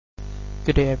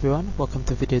Good day everyone, welcome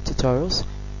to video tutorials.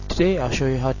 Today I'll show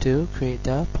you how to create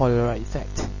the polaroid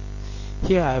effect.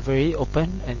 Here I have already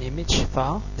opened an image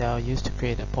file that I'll use to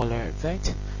create a polaroid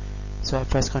effect. So I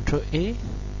press Ctrl A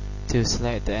to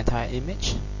select the entire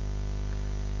image.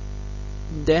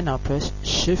 Then I'll press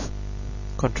Shift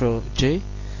Ctrl J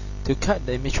to cut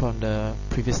the image from the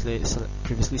previously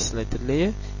selected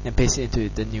layer and paste it into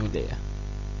the new layer.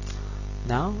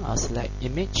 Now I'll select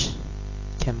Image,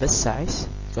 Canvas Size,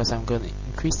 because I'm going to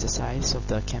increase the size of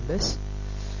the canvas.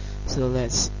 So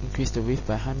let's increase the width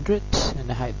by 100 and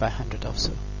the height by 100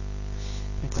 also.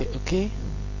 And click OK.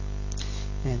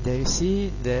 And there you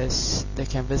see the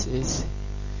canvas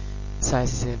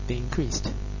size is being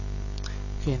increased.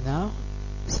 Okay, now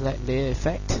select Layer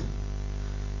Effect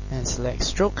and select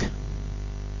Stroke.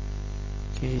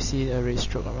 Okay, you see the red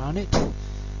stroke around it.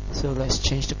 So let's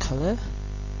change the color.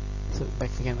 So back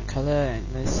again the color and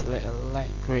let's select a light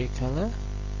gray color.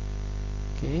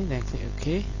 Okay, then click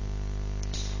OK.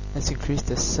 Let's increase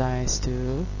the size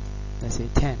to, let's say,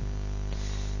 10.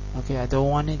 Okay, I don't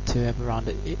want it to have around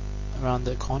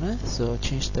the corner, so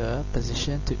change the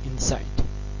position to inside.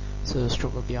 So the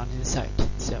stroke will be on inside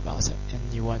instead of outside,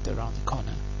 and you want it around the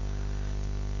corner.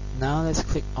 Now let's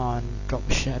click on Drop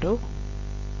Shadow.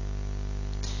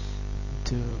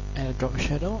 To add a drop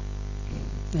shadow,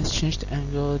 let's change the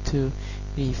angle to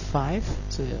 85,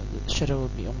 so the shadow will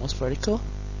be almost vertical.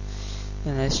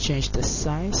 And let's change the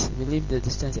size. We leave the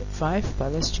distance at 5,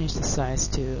 but let's change the size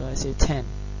to, let's say, 10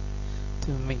 to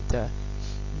make the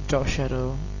drop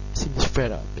shadow seem to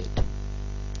spread out a bit.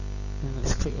 And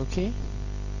let's click OK.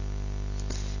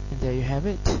 And there you have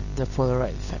it, the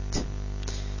polaroid effect.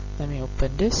 Let me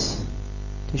open this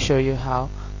to show you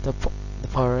how the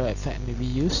polaroid effect may be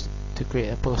used to create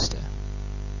a poster.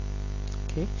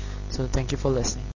 Okay, so thank you for listening.